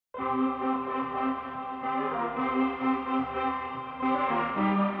Can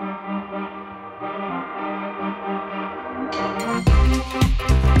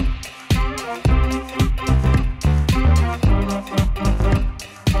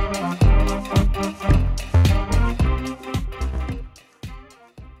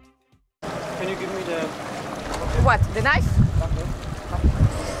you give me the... What? The knife?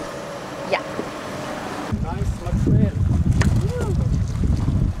 Yeah. Nice mackerel.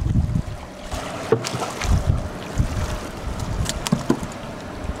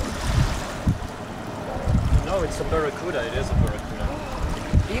 No, it's a barracuda. It is a barracuda.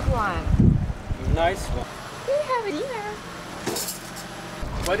 Big one. Nice one. We have it here.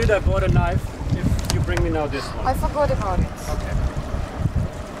 Why did I bought a knife if you bring me now this one? I forgot about it. Okay.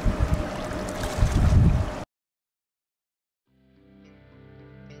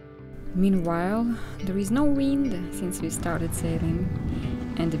 Meanwhile, there is no wind since we started sailing,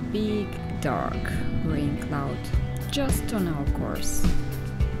 and a big, dark rain cloud just on our course.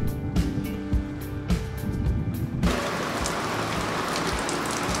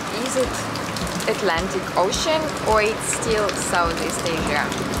 Is it Atlantic Ocean or it's still Southeast Asia?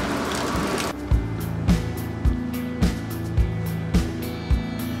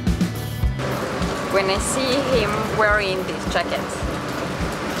 When I see him wearing this jacket,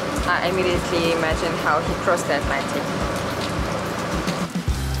 I immediately imagine how he crossed the Atlantic.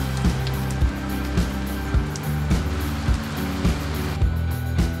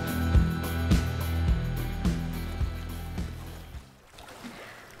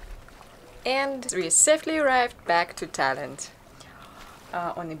 And we safely arrived back to Thailand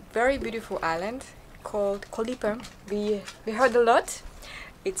on a very beautiful island called Lipę. We heard a lot.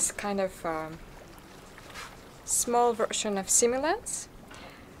 It's kind of a small version of Similans.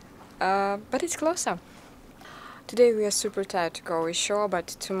 But it's closer. Today we are super tired to go ashore, but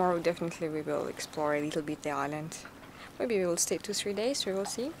tomorrow definitely we will explore a little bit the island. Maybe we will stay 2-3 days, we will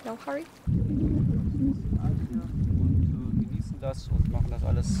see, no hurry. Und genießen das und machen das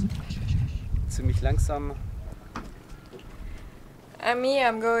alles ziemlich langsam. And me,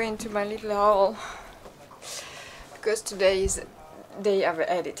 I'm going to my little hole because today is day of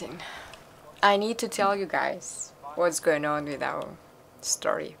editing. I need to tell you guys what's going on with our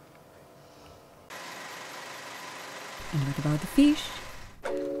story. And what about the fish?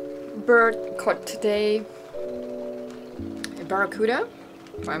 Bert caught today a barracuda.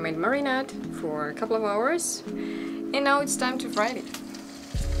 I made marinade for a couple of hours and now it's time to fry it.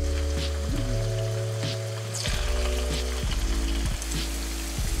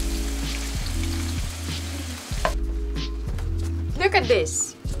 Look at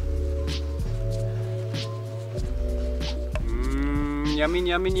this! Yummy,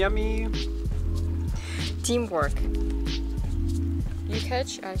 yummy, yummy. Teamwork. You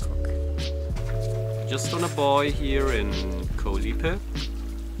catch, I cook. Just on a buoy here in Lipę.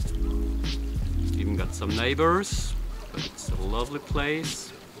 Even got some neighbors, but it's a lovely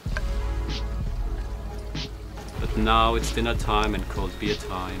place. But now it's dinner time and cold beer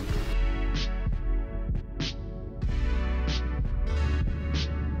time.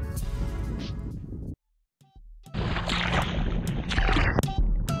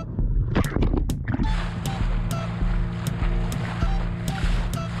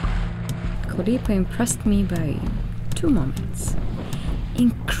 Lipę impressed me by two moments.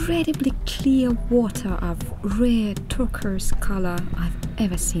 Incredibly clear water of rare turquoise color I've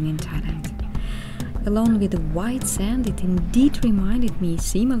ever seen in Thailand. Along with the white sand, it indeed reminded me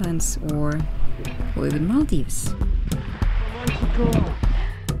Similans or even Maldives.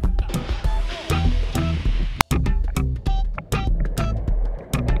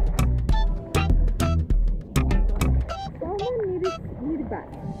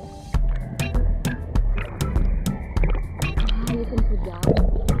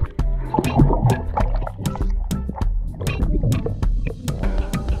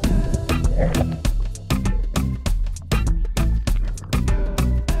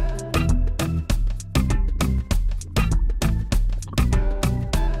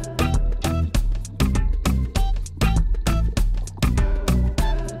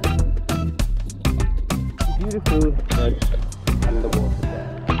 Beautiful, but underwater.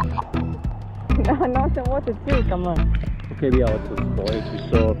 No, not the water too, come on. Okay, we are also spoiled. We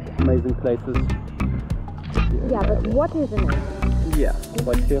saw amazing places. Yeah, but what is in it? Yeah,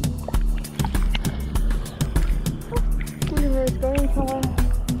 right here. Guliver is going for.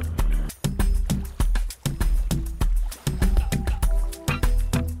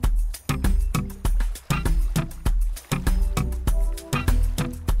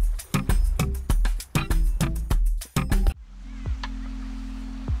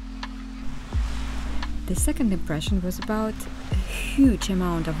 The second impression was about a huge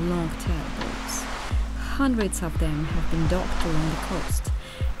amount of long-tail boats. Hundreds of them have been docked along the coast,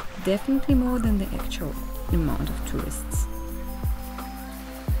 definitely more than the actual amount of tourists.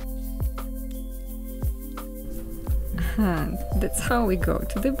 And that's how we go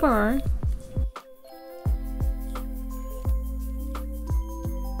to the bar.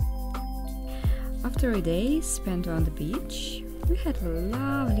 After a day spent on the beach, we had a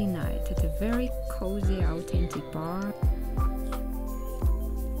lovely night at a very cozy, authentic bar.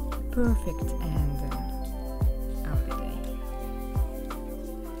 Perfect end of the day.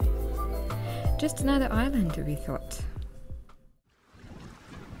 Just another island, we thought.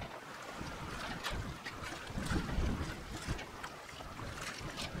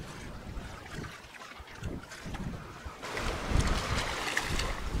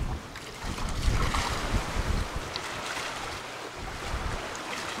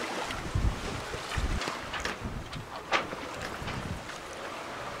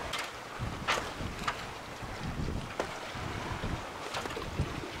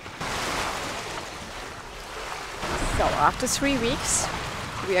 So after 3 weeks,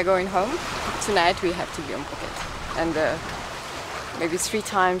 we are going home. Tonight we have to be on Phuket, and maybe 3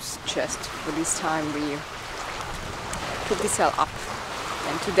 times just for this time we put the sail up.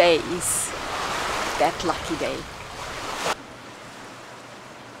 And today is that lucky day.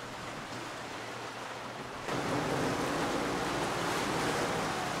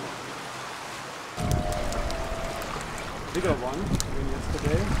 Bigger one than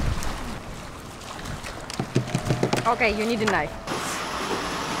yesterday. Okay, you need a knife.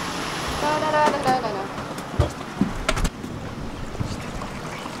 Da, da, da, da, da, da.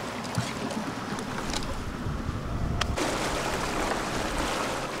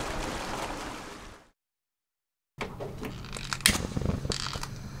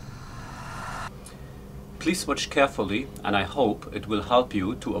 Please watch carefully, and I hope it will help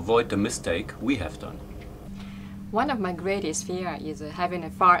you to avoid the mistake we have done. One of my greatest fears is having a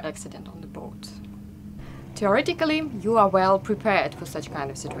fire accident on the boat. Theoretically, you are well prepared for such kind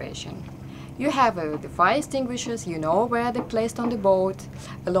of situation. You have the fire extinguishers, you know where they're placed on the boat,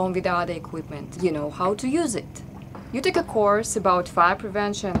 along with other equipment. You know how to use it. You take a course about fire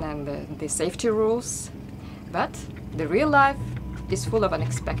prevention and the safety rules, but the real life is full of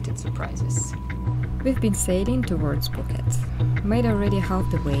unexpected surprises. We've been sailing towards Phuket. Made already half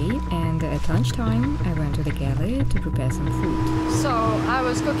the way, and at lunchtime I went to the galley to prepare some food. So I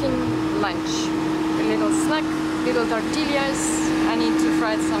was cooking lunch. A little snack, little tortillas. I need to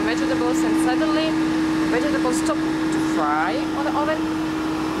fry some vegetables, and suddenly vegetables stopped to fry on the oven.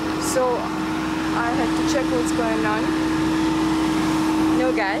 So I had to check what's going on.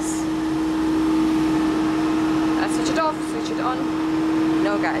 No gas. I switch it off, switch it on.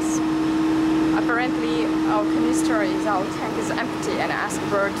 No gas. Apparently our canister is, our tank is empty, and I asked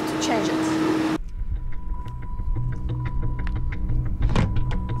Bert to change it.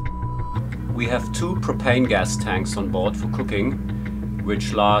 We have 2 propane gas tanks on board for cooking,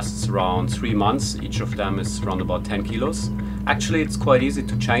 which lasts around 3 months. Each of them is around about 10 kilos. Actually, it's quite easy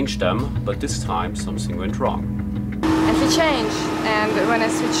to change them, but this time something went wrong. And he changed, and when I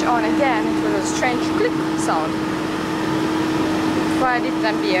switch on again, it was a strange click sound. Fried it,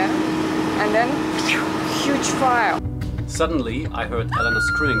 then beer, and then huge fire. Suddenly, I heard Elena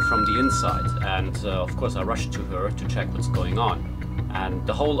screaming from the inside, and of course I rushed to her to check what's going on. And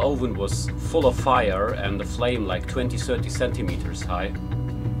the whole oven was full of fire and the flame like 20-30 centimeters high.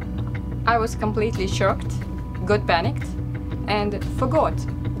 I was completely shocked, got panicked, and forgot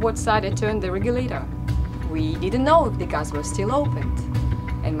what side I turned the regulator. We didn't know if the gas was still opened,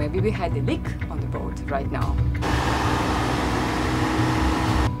 and maybe we had a leak on the boat right now.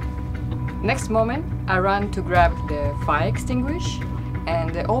 Next moment, I ran to grab the fire extinguisher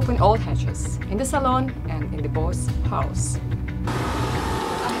and open all hatches in the salon and in the boss house. I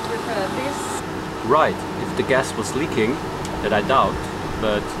had prepared this. Right, if the gas was leaking, that I doubt,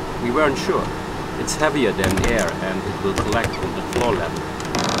 but we weren't sure. It's heavier than air and it will collect on the floor level.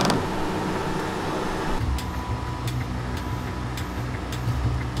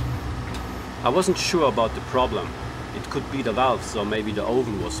 I wasn't sure about the problem. It could be the valves or maybe the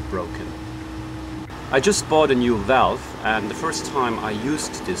oven was broken. I just bought a new valve, and the first time I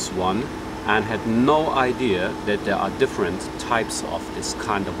used this one and had no idea that there are different types of this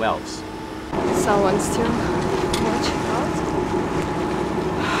kind of valves. Someone still watching out.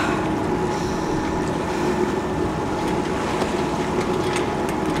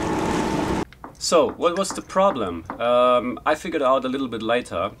 So, what was the problem? I figured out a little bit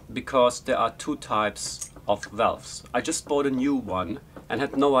later, because there are 2 types of valves. I just bought a new one and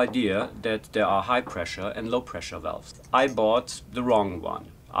had no idea that there are high pressure and low pressure valves. I bought the wrong one.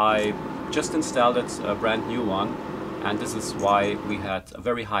 I just installed it, a brand new one, and this is why we had a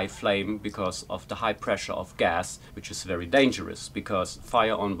very high flame, because of the high pressure of gas, which is very dangerous, because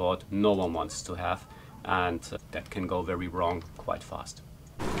fire on board no one wants to have, and that can go very wrong quite fast.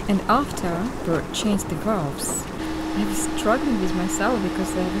 And after Bert changed the valves, I was struggling with myself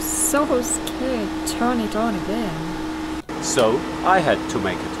because I was so scared to turn it on again. So I had to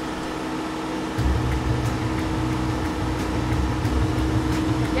make it.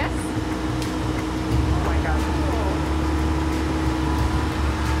 Yes? Oh my god.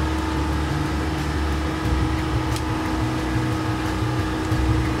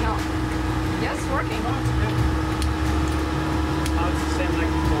 No. Yes, working. Now it's the same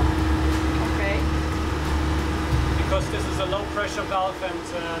like before. Okay. Because this is a low pressure valve and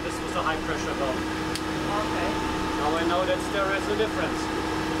this was a high pressure valve. Okay. Now I know that there is a difference.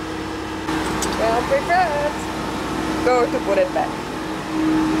 Well prepared. Go to put it back.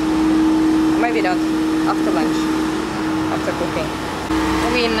 Maybe not. After lunch. After cooking.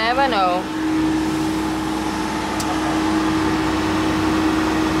 We never know.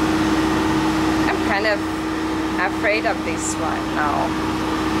 I'm kind of afraid of this one now.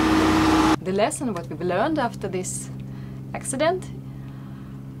 The lesson what we've learned after this accident.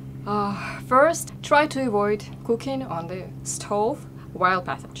 First, try to avoid cooking on the stove while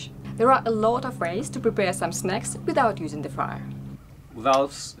passage. There are a lot of ways to prepare some snacks without using the fire.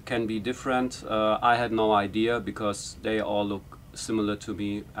 Valves can be different. I had no idea because they all look similar to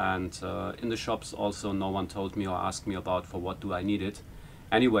me, and in the shops also no one told me or asked me about for what do I need it.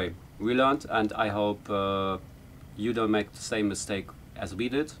 Anyway, we learned, and I hope you don't make the same mistake as we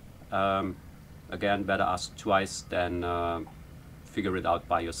did. Again, better ask twice than figure it out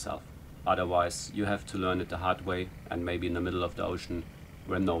by yourself. Otherwise, you have to learn it the hard way, and maybe in the middle of the ocean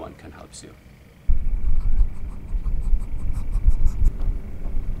where no one can help you.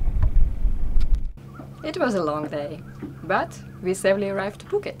 It was a long day, but we safely arrived to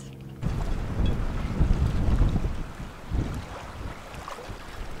Phuket.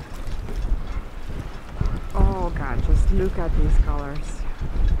 Oh god, just look at these colors.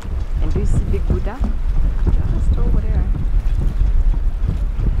 And do you see Big Buddha? Just over there.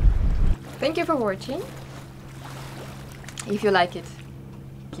 Thank you for watching. If you like it,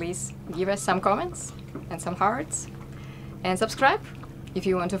 please give us some comments and some hearts. And subscribe if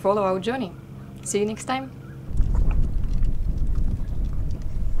you want to follow our journey. See you next time.